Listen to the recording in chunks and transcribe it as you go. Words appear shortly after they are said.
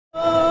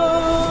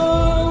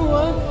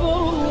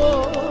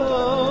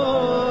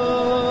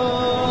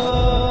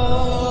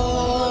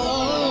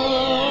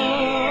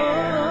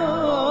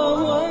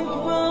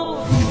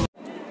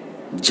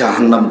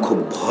জাহান্নাম খুব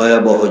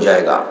ভয়াবহ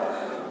জায়গা।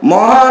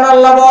 মহান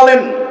আল্লাহ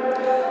বলেন,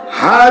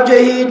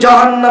 হাজিহি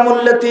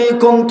জাহান্নামুল্লাতী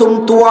কুনতুম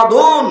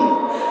তুআদুন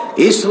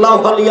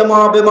ইসলাহুল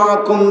ইয়ামা বিমা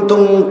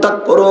কুনতুম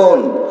তাকফুরুন।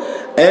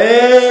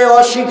 এই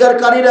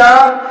অস্বীকারীরা,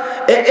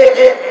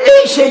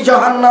 এই সেই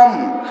জাহান্নাম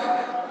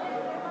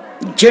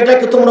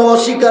যেটাকে তোমরা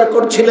অস্বীকার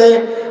করছিলে,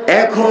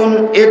 এখন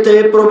এতে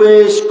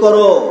প্রবেশ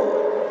করো।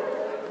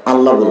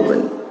 আল্লাহ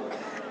বলবেন,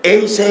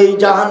 এই সেই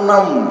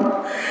জাহান্নাম,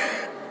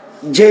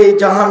 যে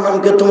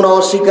জাহান্নামকে তোমরা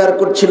অস্বীকার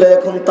করছিলে,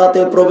 এখন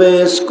তাতে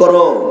প্রবেশ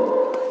করো।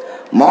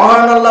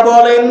 মহান আল্লাহ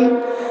বলেন,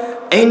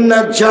 ইন্না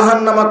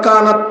জাহান্নামা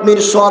কানাত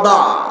মিরসাদা,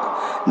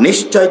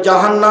 নিশ্চয়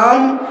জাহান্নাম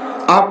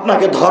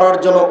আপনাকে ধরার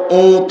জন্য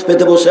উঁত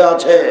পেতে বসে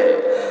আছে।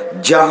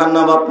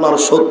 জাহান্নাম আপনার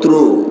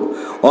শত্রু।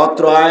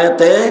 অত্র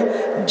আয়াতে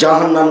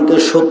জাহান্নামকে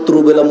শত্রু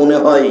বলে মনে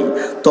হয়,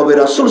 তবে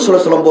রাসূল সাল্লাল্লাহু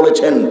আলাইহি ওয়াসাল্লাম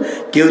বলেছেন,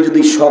 কেউ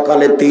যদি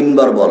সকালে 3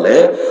 বার বলে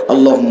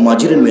আল্লাহুম্মা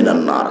আজরিনি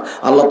মিনান নার,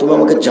 আল্লাহ তুমি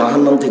আমাকে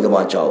জাহান্নাম থেকে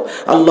বাঁচাও,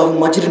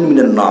 আল্লাহুম্মা আজরিনি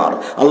মিনান নার,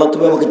 আল্লাহ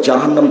তুমি আমাকে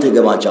জাহান্নাম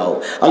থেকে বাঁচাও,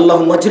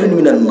 আল্লাহুম্মা আজরিনি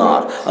মিনান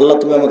নার, আল্লাহ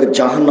তুমি আমাকে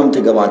জাহান্নাম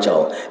থেকে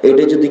বাঁচাও,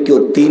 এটা যদি কেউ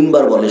 3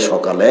 বার বলে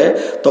সকালে,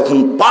 তখন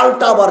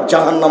পাল্টা আবার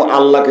জাহান্নাম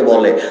আল্লাহকে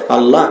বলে,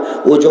 আল্লাহ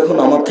ও যখন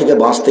আমার থেকে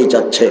বাঁচতেই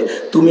চাচ্ছে,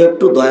 তুমি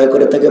একটু দয়া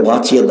করে তাকে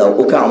বাঁচিয়ে দাও,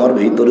 ওকে আমার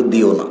ভিতরে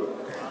দিও না।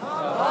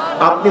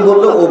 আপনি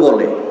বললে ও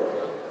বলে,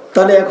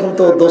 তাহলে এখন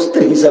তো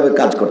দোস্তের হিসাবে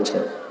কাজ করছে,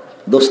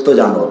 দোস্ত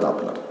জানত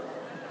আপনার,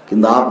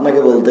 কিন্তু আপনাকে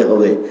বলতে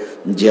হবে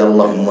যে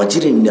আল্লাহুম্মা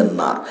আজরিনি মিনান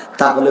নার,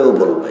 তাহলে ও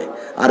বলবে।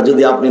 আর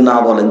যদি আপনি না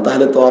বলেন,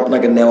 তাহলে তো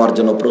আপনাকে নেওয়ার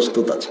জন্য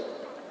প্রস্তুত আছে।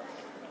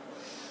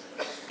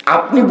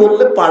 আপনি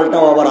বললে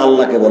পাল্টাও আবার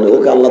আল্লাহকে বলে,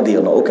 ওকে আল্লাহ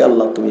দিও না, ওকে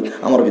আল্লাহ তুমি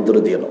আমার ভিতরে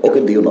দিও না, ওকে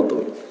দিও না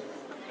তুমি।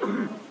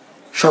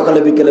 সকালে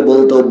বিকেলে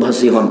বলতে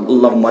অভ্যাসী হন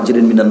আল্লাহুম্মা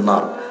আজরিনি মিনান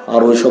নার।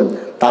 আর ওইসব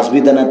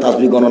তাসবিহ দানা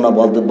তাসবিহ গণনা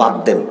বলতে বাদ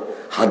দেন।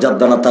 1000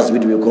 দানা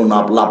তাসবিহ কোনো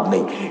লাভ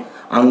নেই।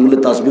 আঙ্গুলে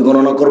তাসবিহ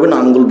গণনা করবেন,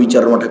 আঙ্গুল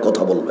বিচারের মাঠে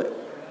কথা বলবে।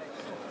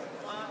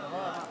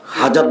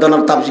 1000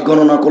 দানার তাসবিহ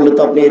গণনা করলে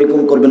তো আপনি এরকম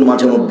করবেন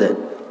মাঝে মধ্যে।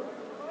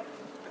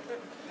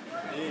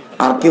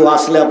 আর কেউ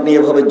আসলে আপনি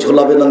এভাবে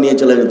ঝোলাবেন না, নিয়ে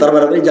চলে যাবেন, তার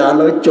মানে আপনি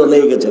জাহান্নামে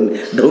চলেই গেছেন,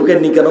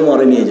 ঢুকেননি কেন,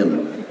 মরে নিয়ে যান।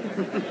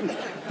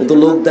 ও তো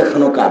লোক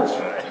দেখানো কাজ।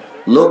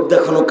 লোক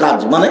দেখানো কাজ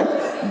মানে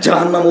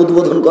জাহান্নাম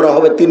উদ্বোধন করা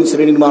হবে 3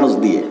 শ্রেণীর মানুষ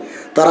দিয়ে।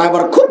 তারা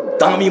আবার খুব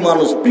দামি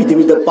মানুষ,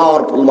 পৃথিবীতে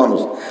পাওয়ারফুল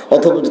মানুষ,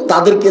 অথবা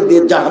তাদেরকে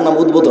দিয়ে জাহান্নাম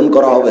উদ্বোধন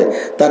করা হবে।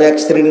 তার এক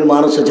শ্রেণীর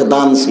মানুষ হচ্ছে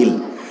দানশীল।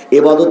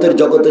 ইবাদতের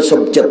জগতে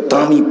সবচেয়ে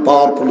দামি,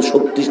 পাওয়ারফুল,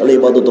 শক্তিশালী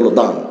ইবাদত হলো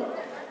দান।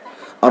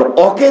 আর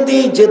ওকে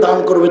দিয়ে যে দান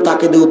করবে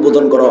তাকে দিয়ে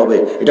উদ্বোধন করা হবে।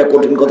 এটা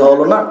কঠিন কথা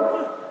হলো না?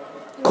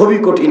 খুবই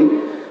কঠিন।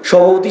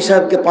 সভাপতি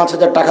সাহেবকে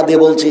 5000 টাকা দিয়ে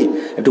বলছি,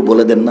 একটু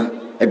বলে দেন না,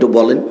 একটু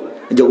বলেন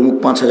যে অমুক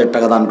 5000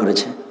 টাকা দান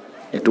করেছে,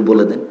 একটু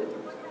বলে দেন।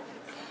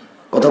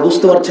 কথা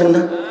বুঝতে পারছেন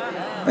না?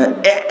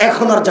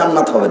 এখন আর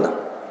জান্নাত হবে না,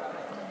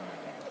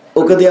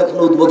 ওকে দিয়ে এখন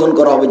উদ্বোধন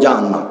করা হবে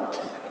জাহান্নাম।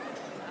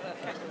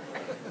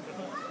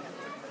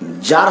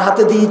 যার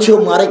হাতে দিয়েছে ও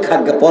মারে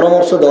খাক,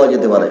 পরামর্শ দেওয়া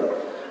যেতে পারে,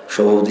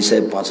 সভাপতি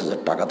সাহেব 5000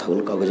 টাকা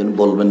থাকলে কাউকে যেন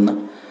বলবেন না,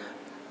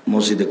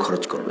 মসজিদে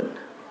খরচ করবেন।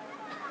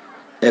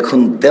 এখন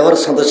দেওয়ার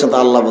সাথে সাথে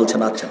আল্লাহ বলছেন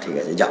আচ্ছা ঠিক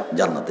আছে, যাও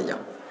জান্নাতে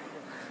যাও।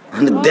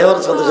 মানে দেওয়ার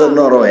সাথে সাথে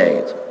নরম হয়ে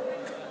গেছে।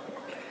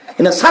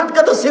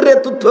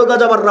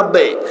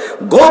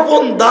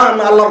 গোপন দান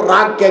আল্লাহর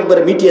রাগকে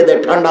একবারে মিটিয়ে দেয়,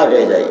 ঠান্ডা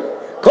হয়ে যায়।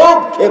 খুব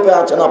ক্ষেপে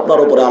আছেন আপনার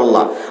উপরে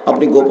আল্লাহ,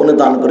 আপনি গোপনে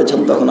দান করেছেন,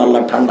 তখন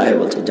আল্লাহ ঠান্ডা হয়ে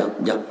বলছে যাও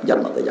যাও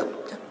জান্নাতে যাও।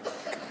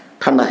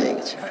 ঠান্ডা হয়ে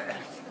গেছে,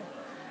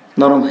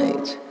 নরম হয়ে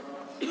গেছে।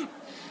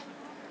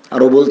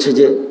 আরো বলছে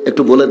যে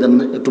একটু বলে দেন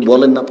না, একটু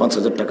বলেন না,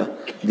 5000 টাকা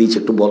দিয়েছে,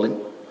 একটু বলেন।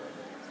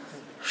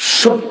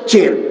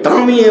 সবচেয়ে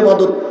দামি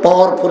ইবাদত,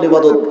 পাওয়ারফুল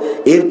ইবাদত,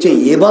 এর চেয়ে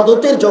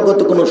ইবাদতের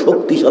জগতে কোনো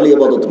শক্তিশালী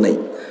ইবাদত নেই।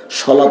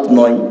 সালাত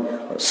নয়,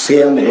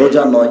 সিয়াম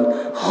রোজা নয়,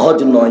 হজ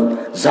নয়,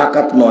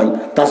 যাকাত নয়,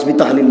 তাসবিহ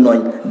তাহলিল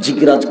নয়,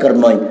 জিকির আজকার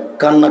নয়,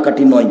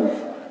 কান্নাকাটি নয়,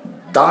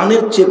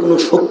 দানের চেয়ে কোনো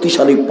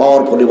শক্তিশালী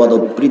পাওয়ারফুল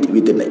ইবাদত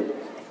পৃথিবীতে নেই।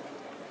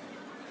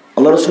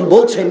 আল্লাহ রাসূল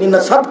বলছেন ইন্না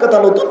সাদকাতা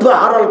লা তুদফা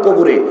হারাল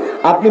কবরে।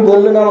 আপনি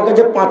বললেন আমাকে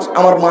যে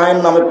আমার মায়ের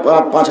নামে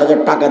 5000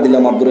 টাকা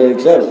দিলাম আব্দুল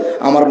রাজ্জাক সাহেব,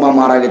 আমার মা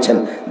মারা গেছেন,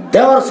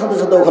 দেওয়ার সাথে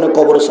সাথে ওখানে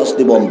কবরের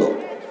শাস্তি বন্ধ।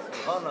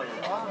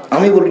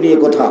 আমি বলিনি এ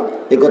কথা,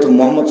 এ কথা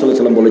মুহাম্মদ সাল্লাল্লাহু আলাইহি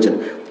ওয়াসাল্লাম বলেছেন।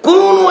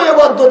 কোন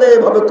ইবাদতে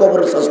এভাবে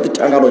কবরের শাস্তি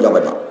ঠেকানো যাবে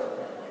না।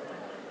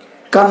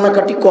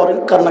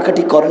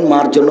 কান্নাকাটি করেন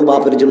মার জন্য,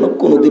 বাপের জন্য,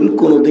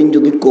 কোনোদিন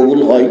যদি কবুল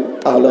হয়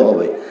তাহলে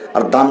হবে।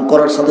 আর দান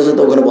করার সাথে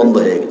সাথে ওখানে বন্ধ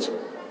হয়ে গেছে।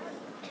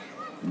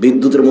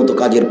 বিদ্যুতের মতো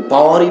কাজের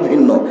পাওয়ারই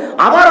ভিন্ন।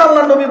 আবার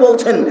আল্লাহ নবী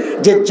বলছেন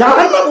যে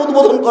জাহান্নাম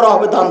উদ্বোধন করা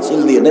হবে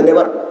দানশীল দিয়ে। নেন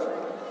এবার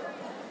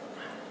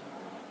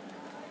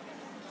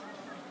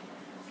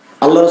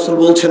আল্লাহ রাসূল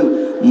বলছেন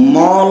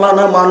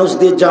মাওলানা মানুষ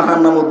দিয়ে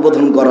জাহান্নাম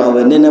উদ্বোধন করা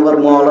হবে। নেন এবার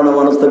মাওলানা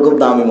মানুষ তো খুব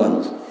দামি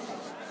মানুষ,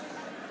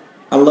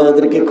 আল্লাহ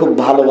ওদেরকে খুব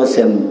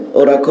ভালোবাসেন,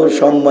 ওরা খুব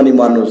সম্মানী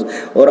মানুষ,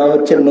 ওরা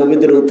হচ্ছে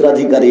নবীদের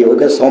উত্তরাধিকারী।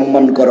 ওকে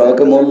সম্মান করো,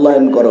 ওকে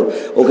মূল্যায়ন করো,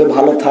 ওকে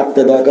ভালো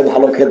থাকতে দাও, ওকে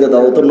ভালো খেতে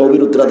দাও, ও তো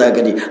নবীর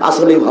উত্তরাধিকারী,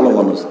 আসলেই ভালো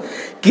মানুষ।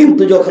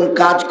 কিন্তু যখন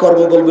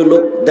কাজকর্ম বলবে,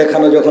 লোক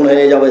দেখানো যখন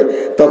হয়ে যাবে,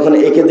 তখন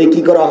একে দিয়ে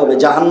কি করা হবে?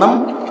 জাহান্নাম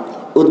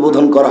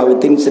উদ্বোধন করা হবে।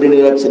 3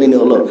 শ্রেণীর এক শ্রেণী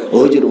হলো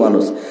হুজুর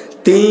মানুষ,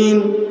 3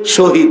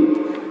 শহীদ,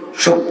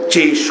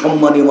 সবচেয়ে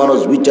সম্মানীয় মানুষ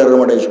বিচারের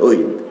মাঠে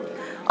শহীদ।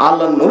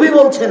 আল্লাহ নবী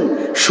বলছেন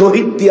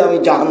শহীদ দিয়ে আমি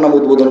জাহান্নাম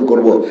উদ্বোধন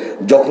করব,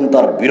 যখন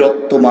তার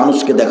বীরত্ব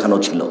মানুষকে দেখানো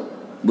ছিল।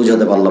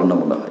 বুঝাতে পারলাম না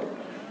মনে হয়।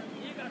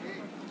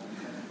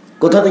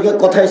 কোথা থেকে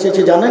কথা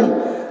এসেছে জানেন?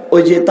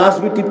 ওই যে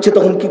তাসবিহ টিপছে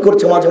তখন কি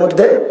করছে, মাঝে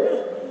মধ্যে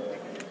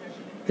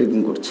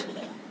এরকম করছে,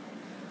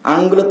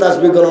 আঙ্গুলে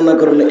তাসবিহ গণনা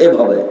করলে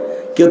এভাবে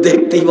কেউ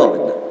দেখতেই পাবে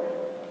না।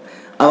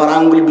 আবার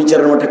আঙ্গুল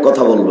বিচারের মাঠে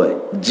কথা বলবে,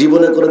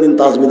 জীবনে কোনোদিন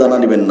তাসবিহ দানা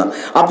নেবেন না।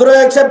 আপনারা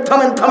এক সাহেব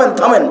থামেন থামেন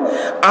থামেন,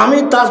 আমি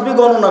তাসবিহ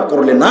গণনা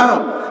করলে না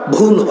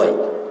ভুল হয়,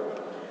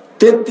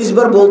 33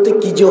 বার বলতে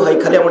কি যে হয়,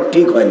 খালি আমার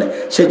ঠিক হয় না,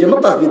 সেই জন্য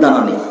তাসবিহ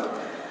দানা নেই।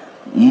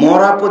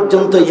 মরা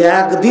পর্যন্ত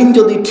একদিন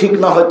যদি ঠিক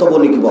না হয়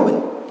তবে কি পাবেন?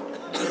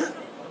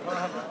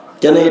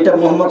 কেন? এটা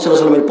মুহাম্মদ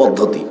সাল্লাল্লাহু আলাইহি ওয়াসাল্লামের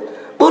পদ্ধতি।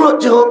 বলো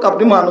যে হোক,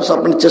 আপনি মানুষ,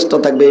 আপনার চেষ্টা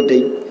থাকবে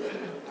এটাই।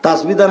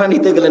 তাসবিহ দানা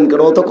নিতে গেলেন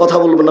কেন? অত কথা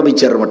বলবেন না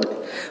বিচারের মাঠে।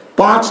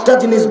 5টা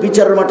জিনিস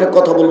বিচারের মাঠে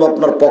কথা বলবো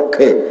আপনার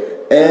পক্ষে।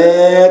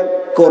 1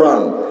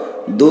 কোরআন,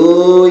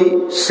 2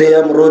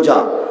 সিয়াম রোজা,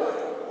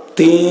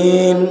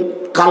 3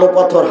 কালো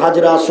পাথর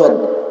হাজরা আসওয়াদ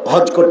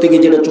হজ করতে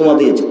গিয়ে যেটা চুমা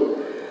দিয়েছে,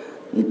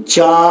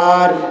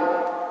 4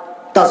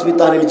 তাসবিহ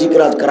তাহলিল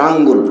জিকির আজকার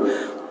আঙ্গুল,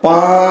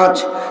 5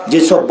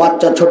 যেসব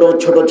বাচ্চা ছোট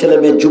ছোট ছেলে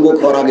মেয়ে যুবক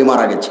হওয়ার আগে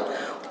মারা গেছে,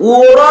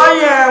 ওরা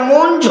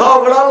এমন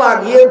ঝগড়া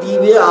লাগিয়ে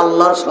দিবে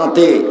আল্লাহর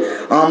সাথে,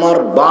 আমার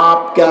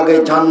বাপকে আগে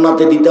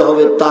জান্নাতে দিতে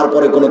হবে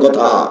তারপরে কোনো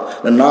কথা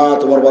না,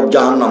 তোমার বাপ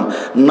জাহান্নাম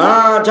না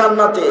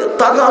জান্নাতে।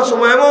 তাকার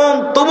সময় এমন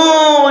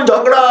তুমুল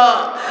ঝগড়া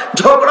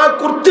ঝগড়া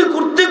করতে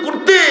করতে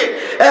করতে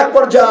এক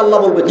পর্যায়ে আল্লাহ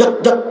বলবে যাক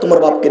যাক তোমার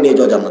বাপকে নিয়ে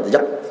যাও জান্নাতে,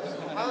 যাক।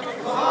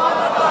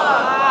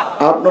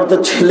 আপনার তো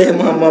ছেলে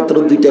মা মাত্র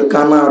 2টা,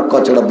 কানা আর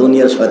কচড়া,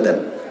 দুনিয়ার শয়তান।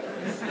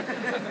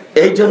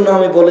 এই জন্য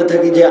আমি বলে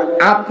থাকি যে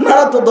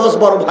আপনারা তো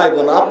 10-12 ভাই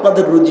বোন,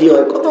 আপনাদের রুজি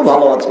হয়, কত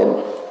ভালো আছেন।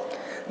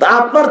 তা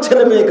আপনার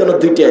ছেলে মেয়ে কেন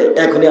 2টা?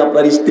 এখনই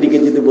আপনার স্ত্রীকে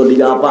যদি বলি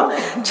যে আপা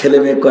ছেলে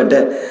মেয়ে কয়টা,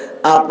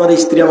 আপনার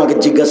স্ত্রী আমাকে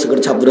জিজ্ঞাসা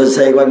করছে আব্দুর রাজ্জাক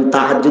সাহেব আমি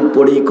তাহাজ্জুদ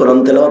পড়ি, কোরআন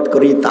তেলাওয়াত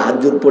করি,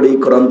 তাহাজ্জুদ পড়ি,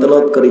 কোরআন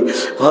তেলাওয়াত করি,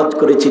 হজ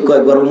করেছি,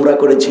 কয়েকবার উমরা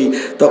করেছি,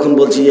 তখন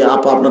বলছি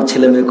আপা আপনার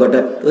ছেলে মেয়ে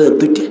কয়টা?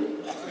 2টা।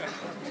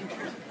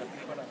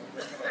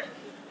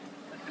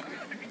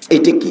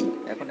 এটা কি?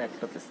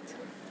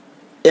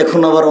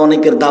 এখন আবার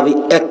অনেকের দাবি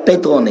একটাই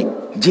তো অনেক।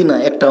 জি না,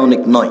 একটা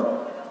অনেক নয়।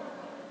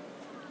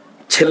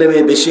 ছেলে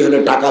মেয়ে বেশি হলে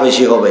টাকা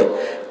বেশি হবে,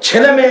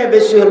 ছেলে মেয়ে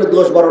বেশি হলে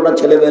 10-12টা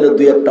ছেলে মেয়ে হলে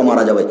 2-1টা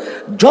মারা যাবে।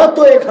 যত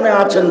এখানে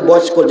আছেন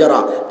বয়স্ক যারা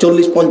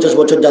 40-50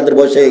 বছর যাদের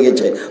বয়স হয়ে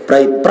গেছে,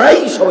 প্রায়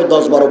সবাই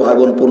 10-12 ভাই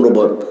বোন, 15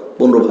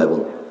 ভাই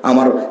বোন।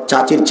 আমার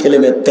চাচির ছেলে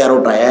মেয়ে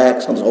 13টা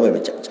একসাথে সবাই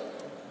বেঁচে আছে।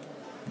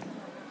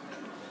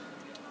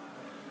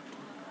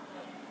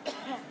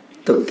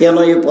 তো কেন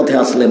এই পথে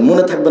আসলেন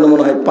মনে থাকবে না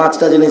মনে হয়।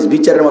 5টা জিনিস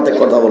বিচারের মাঠে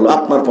কথা বলবো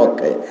আপনার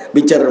পক্ষে,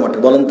 বিচারের মাঠে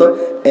বলেন তো।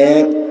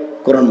 1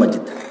 কোরআন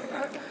মাজিদ,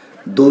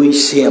 2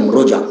 সিয়াম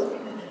রোজা,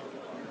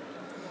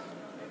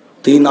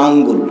 3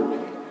 আঙ্গুল।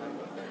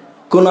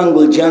 কোন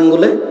আঙ্গুল? যে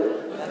আঙ্গুলে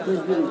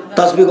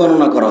তাসবিহ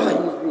গণনা করা হয়।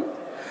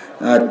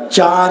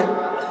 4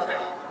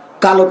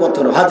 কালো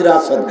পাথর হাজরা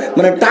আসওয়াদ,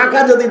 মানে টাকা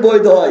যদি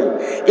বৈধ হয়,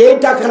 এই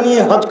টাকা নিয়ে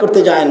হজ করতে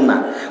যায় না।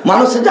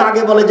 মানুষে যে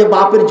আগে বলে যে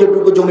বাপের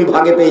যেটুকু জমি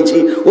ভাগে পেয়েছি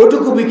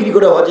ওটুকু বিক্রি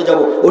করে হজে যাব,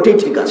 ওটাই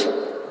ঠিক আছে।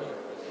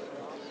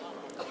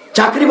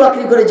 চাকরি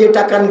বাকরি করে যে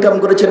টাকা ইনকাম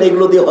করেছেন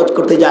এগুলো দিয়ে হজ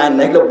করতে যায়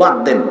না, এগুলো বাদ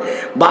দেন।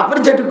 বাপের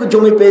যেটুকু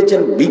জমি পেয়েছেন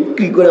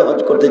বিক্রি করে হজ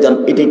করতে যান,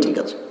 এটাই ঠিক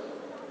আছে।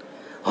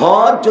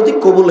 হজ যদি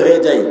কবুল হয়ে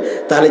যায়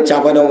তাহলে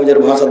চাঁপাইনবাবগঞ্জের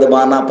ভাষাতে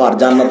বানা পার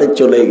জান্নাতে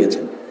চলে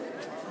গেছেন।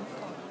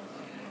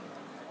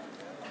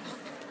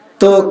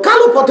 তো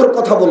কালো পাথর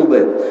কথা বলবে।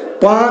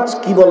 5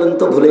 কি বলেন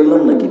তো, ভুলে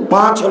গেলাম নাকি?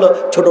 5 হলো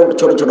ছোট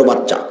ছোট ছোট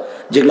বাচ্চা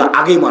যেগুলো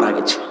আগেই মারা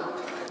গেছে,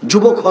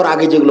 যুবক হওয়ার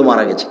আগে যেগুলো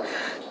মারা গেছে।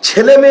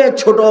 ছেলে মেয়ে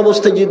ছোট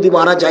অবস্থায় যদি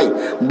মারা যায়,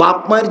 বাপ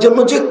মায়ের জন্য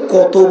যে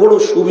কত বড়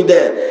সুবিধা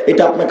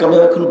এটা আপনাকে আমি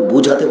এখন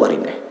বোঝাতে পারি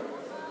না।